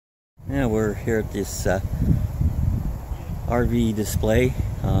Yeah, we're here at this RV display.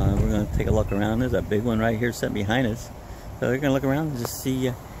 We're going to take a look around. There's a big one right here set behind us. So we're going to look around and just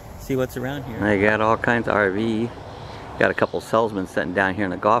see what's around here. They got all kinds of RV. Got a couple salesmen sitting down here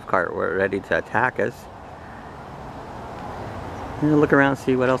in a golf cart. We're ready to attack us. Look around and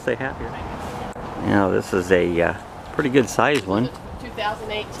see what else they have here. Now this is a pretty good sized one.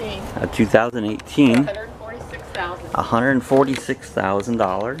 2018. A 2018. $146,000.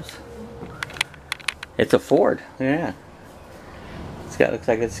 $146,000. It's a Ford, yeah. Looks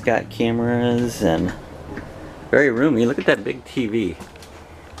like it's got cameras and very roomy. Look at that big TV.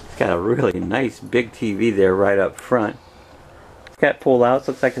 It's got a really nice big TV there right up front. It's got pull outs.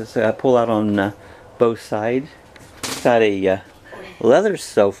 Looks like it's pull out on both sides. It's got a leather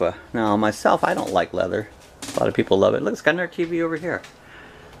sofa. Now myself, I don't like leather. A lot of people love it. Look, it's got another TV over here.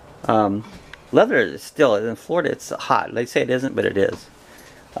 Leather is still, in Florida it's hot. They say it isn't, but it is.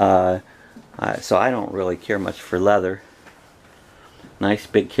 So I don't really care much for leather. Nice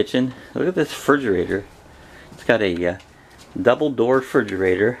big kitchen. Look at this refrigerator. It's got a double door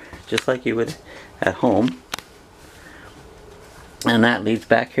refrigerator, just like you would at home. And that leads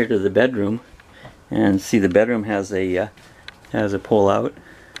back here to the bedroom. And see, the bedroom has a pull out.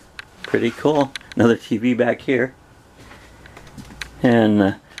 Pretty cool. Another TV back here.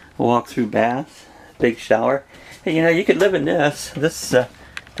 And walk through bath. Big shower. Hey, you know, you could live in this. This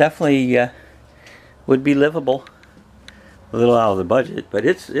definitely would be livable. A little out of the budget, but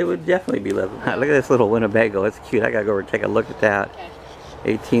it would definitely be livable. Look at this little Winnebago. It's cute. I gotta go over and take a look at that.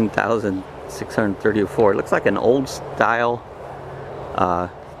 18,634. It looks like an old style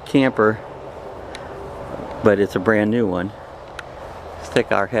camper, but it's a brand new one.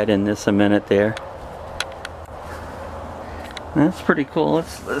 Stick our head in this a minute there. That's pretty cool.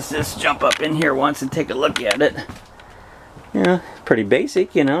 Let's just jump up in here once and take a look at it. Yeah, pretty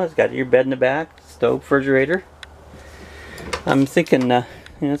basic, you know. It's got your bed in the back, stove, refrigerator. I'm thinking, you know,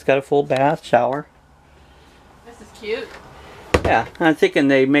 it's got a full bath, shower. This is cute. Yeah, I'm thinking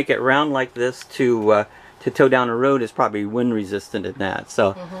they make it round like this to tow down the road is probably wind resistant in that.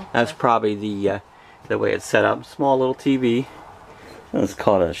 So that's probably the way it's set up. Small little TV. Let's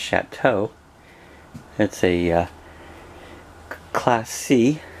call it a chateau. It's a Class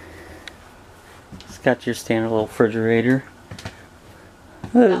C. It's got your standard little refrigerator.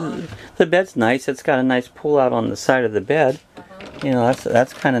 The bed's nice. It's got a nice pull out on the side of the bed. You know,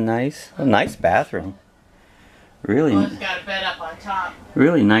 that's kind of nice. A nice bathroom. Really. Well, it's got a bed up on top.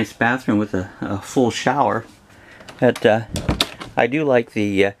 Really nice bathroom with a full shower. But I do like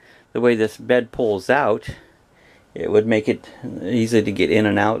the way this bed pulls out. It would make it easy to get in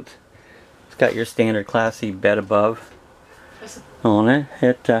and out. It's got your standard Class C bed above on it.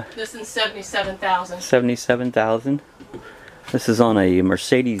 This is $77,000. $77,000. This is on a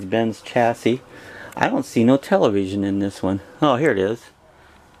Mercedes-Benz chassis. I don't see no television in this one. Oh, here it is.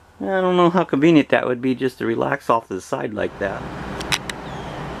 I don't know how convenient that would be just to relax off to the side like that.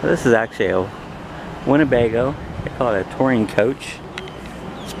 This is actually a Winnebago. They call it a touring coach.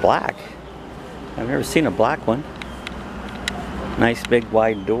 It's black. I've never seen a black one. Nice big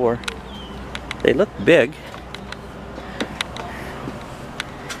wide door. They look big.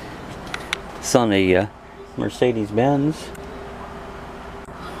 It's on a Mercedes-Benz.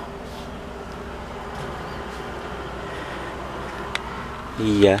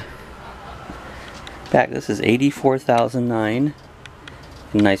 The back, this is 84,009.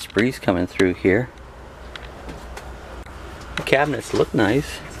 Nice breeze coming through here. The cabinets look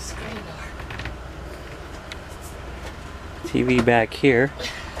nice. TV back here.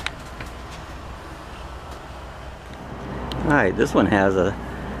 Alright, this one has the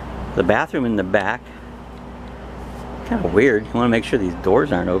bathroom in the back. Kind of weird. You want to make sure these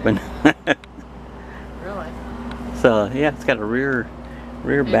doors aren't open. Really? So yeah, it's got a rear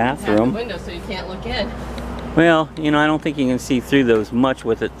bathroom. The window so you can't look in. Well, you know, I don't think you can see through those much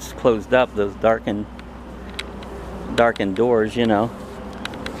with it closed up. Those darkened doors, you know.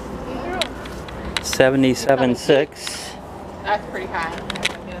 77.6. That's pretty high.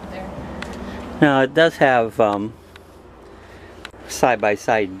 Get up there. Now it does have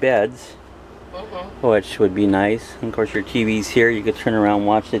side-by-side beds, which would be nice. And of course, your TV's here. You could turn around and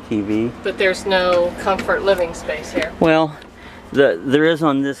watch the TV. But there's no comfort living space here. Well, there is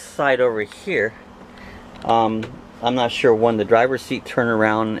on this side over here. I'm not sure when the driver's seat turn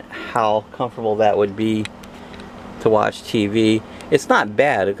around how comfortable that would be to watch TV. It's not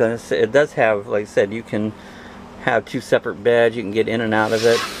bad because it does have, like I said, you can have two separate beds. You can get in and out of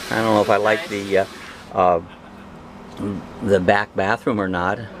it. I don't know if I like the back bathroom or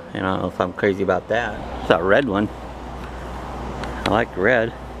not. I don't know if I'm crazy about that. It's a red one. I like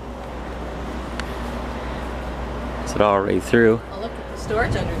red. puts it all right through. Oh, look at the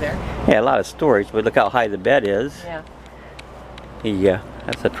storage under there. Yeah, a lot of storage, but look how high the bed is. Yeah.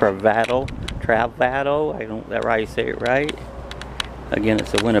 That's a Travato. I don't know how you say it right. Again,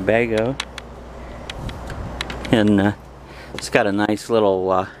 it's a Winnebago. And it's got a nice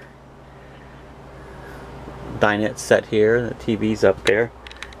little dinette set here. The TV's up there.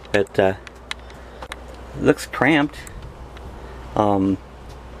 But it looks cramped. That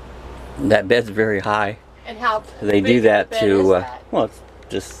bed's very high. And how they big do that of a bed to is that? well, it's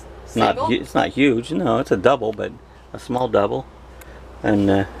just Single? it's not huge. No, it's a double, but a small double.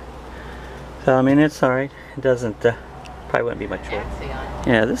 And so I mean, it's all right. It doesn't probably wouldn't be my choice.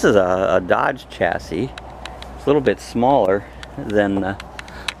 Yeah, this is a Dodge chassis. It's a little bit smaller than the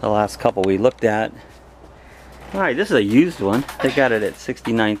last couple we looked at. All right, this is a used one. They got it at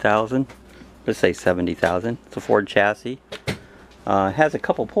 $69,000. Let's say $70,000. It's a Ford chassis. It has a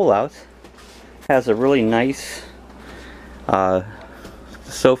couple pullouts. Has a really nice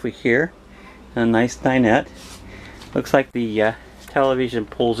sofa here, and a nice dinette. Looks like the television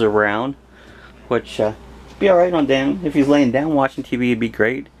pulls around, which be all right on down. If he's laying down watching TV, it'd be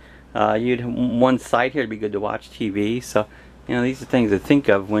great. You'd one side here would be good to watch TV. So you know, these are things to think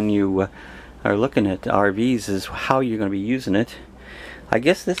of when you are looking at RVs, is how you're going to be using it. I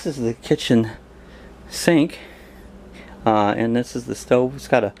guess this is the kitchen sink, and this is the stove. It's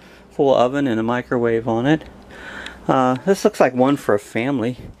got a full oven and a microwave on it. This looks like one for a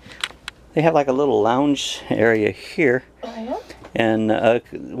family. They have like a little lounge area here, and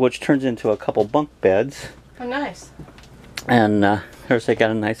which turns into a couple bunk beds. Oh, nice. And there's they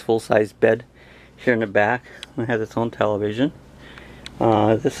got a nice full-size bed here in the back. It has its own television.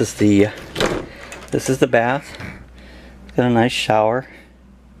 This is the bath. It's got a nice shower.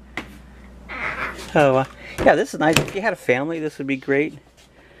 So yeah, this is nice. If you had a family, this would be great.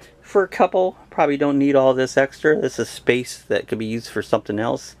 For a couple, probably don't need all this extra. This is space that could be used for something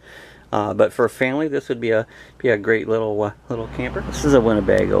else. But for a family, this would be a great little camper. This is a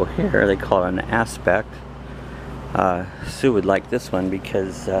Winnebago here. They call it an Aspect. Sue would like this one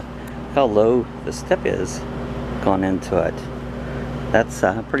because how low the step is gone into it. That's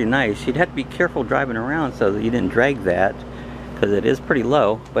pretty nice. You'd have to be careful driving around so that you didn't drag that, because it is pretty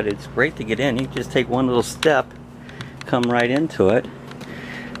low, but it's great to get in. You just take one little step, come right into it.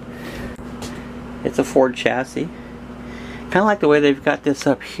 It's a Ford chassis. Kind of like the way they've got this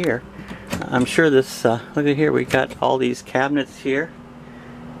up here. I'm sure this, look at here, we got all these cabinets here.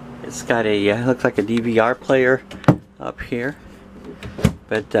 It's got a, looks like a DVR player up here.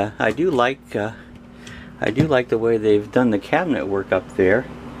 But I do like the way they've done the cabinet work up there.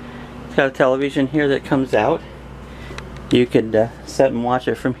 It's got a television here that comes out. You could sit and watch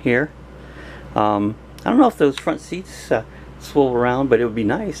it from here. I don't know if those front seats swivel around, but it would be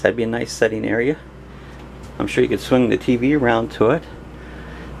nice. That'd be a nice setting area. I'm sure you could swing the TV around to it.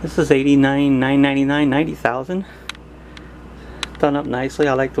 This is $89,999, $90,000. Done up nicely.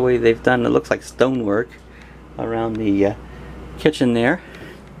 I like the way they've done it. Looks like stonework around the kitchen there.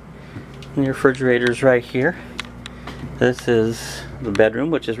 And the refrigerator's right here. This is the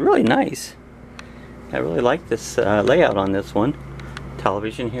bedroom, which is really nice. I really like this layout on this one.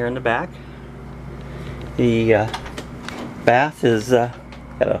 Television here in the back. The bath is got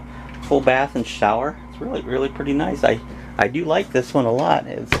a full bath and shower. It's really pretty nice. I do like this one a lot.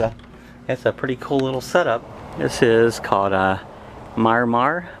 It's a pretty cool little setup. This is called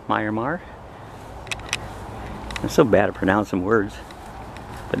Myanmar. I'm so bad at pronouncing words,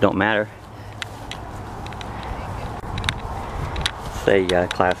 but don't matter. Say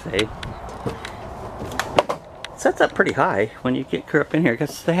Class A. It sets up pretty high when you get up in here,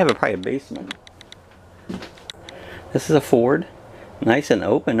 because they have probably a basement. This is a Ford, nice and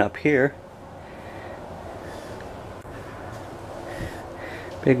open up here.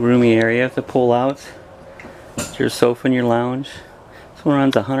 Big roomy area with the pull-outs. It's your sofa and your lounge. This one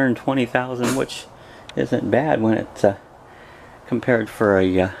runs $120,000, which isn't bad when it's compared for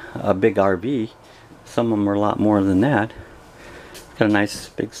a big RV. Some of them are a lot more than that. It's got a nice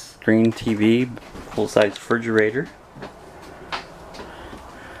big screen TV, full-size refrigerator.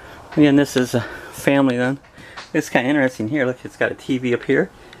 Again, this is a family then. It's kind of interesting here. Look, it's got a TV up here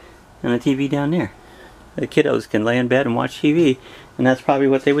and a TV down there. The kiddos can lay in bed and watch TV, and that's probably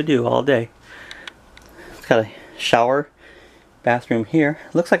what they would do all day. It's got a shower, bathroom here.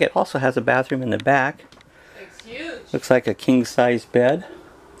 Looks like it also has a bathroom in the back. It's huge. Looks like a king-size bed.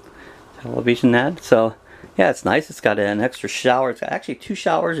 Television that. So yeah, it's nice. It's got an extra shower. It's got actually 2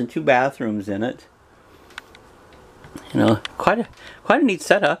 showers and 2 bathrooms in it. You know, quite a neat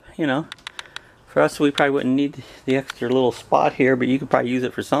setup. You know, for us, we probably wouldn't need the extra little spot here, but you could probably use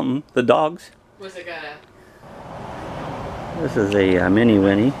it for something. The dogs. Was it got a This is a mini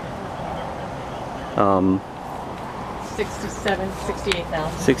Winnie. 68,000.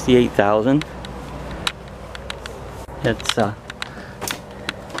 68,000. It's got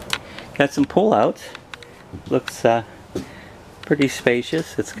some pull-outs. Looks pretty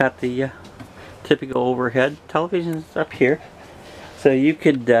spacious. It's got the typical overhead televisions up here, so you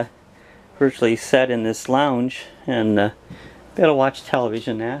could virtually sit in this lounge and be able to watch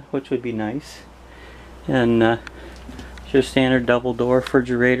television at, which would be nice. And it's your standard double door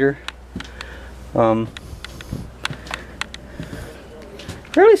refrigerator. Fairly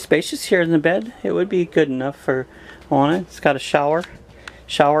spacious here in the bed. It would be good enough for on it. It's got a shower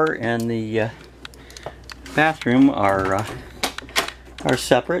and the bathroom are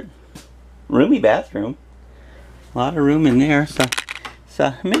separate. Roomy bathroom. A lot of room in there. So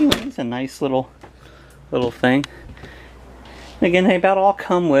anyway, it's a nice little thing. Again, they about all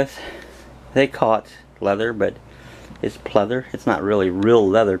come with, they call it leather, but it's pleather. It's not really real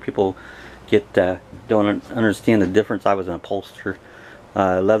leather. People don't understand the difference. I was an upholsterer.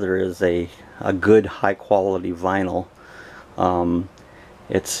 Leather is a good high quality vinyl.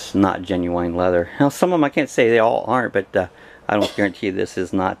 It's not genuine leather. Now some of them I can't say they all aren't, but I don't guarantee this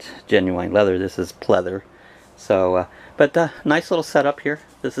is not genuine leather. This is pleather. So but nice little setup here.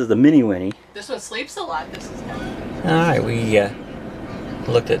 This is the mini Winnie. This one sleeps a lot. This is good. Alright, we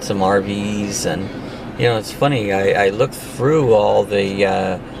looked at some RVs, and you know, it's funny, I looked through all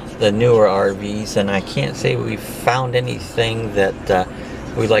the newer RVs, and I can't say we found anything that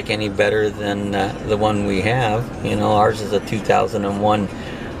we like any better than the one we have. You know, ours is a 2001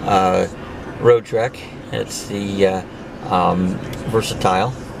 road trek. It's the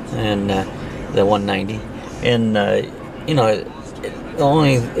Versatile, and the 190. And you know, the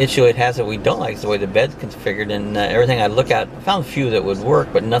only issue it has that we don't like is the way the bed's configured, and everything I look at, I found a few that would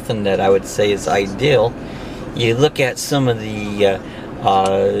work, but nothing that I would say is ideal. You look at some of the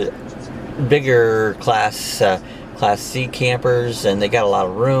bigger class C campers, and they got a lot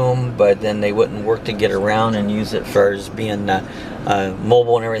of room, but then they wouldn't work to get around and use it for as being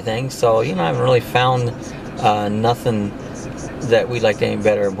mobile and everything. So you know, I haven't really found nothing that we liked any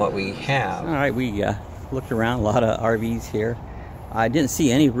better than what we have. All right, we looked around a lot of RVs here. I didn't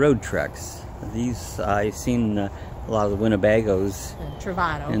see any road treks. These I've seen a lot of the Winnebagos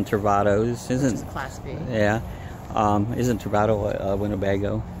and Travados. Isn't Class B? Yeah. Isn't Travado a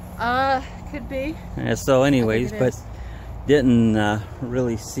Winnebago? Could be. So anyways, but didn't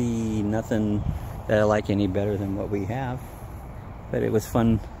really see nothing that I like any better than what we have. But it was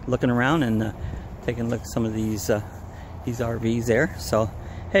fun looking around and taking a look at some of these RVs there. So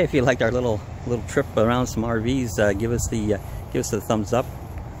hey, if you liked our little trip around some RVs, give us the thumbs up.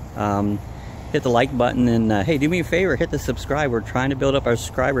 Hit the like button, and hey, do me a favor, hit the subscribe. We're trying to build up our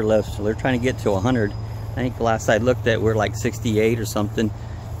subscriber list. So we're trying to get to 100. I think the last I looked at, we're like 68 or something.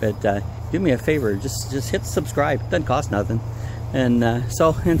 But do me a favor, just hit subscribe. Doesn't cost nothing. And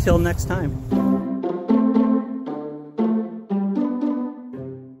so until next time.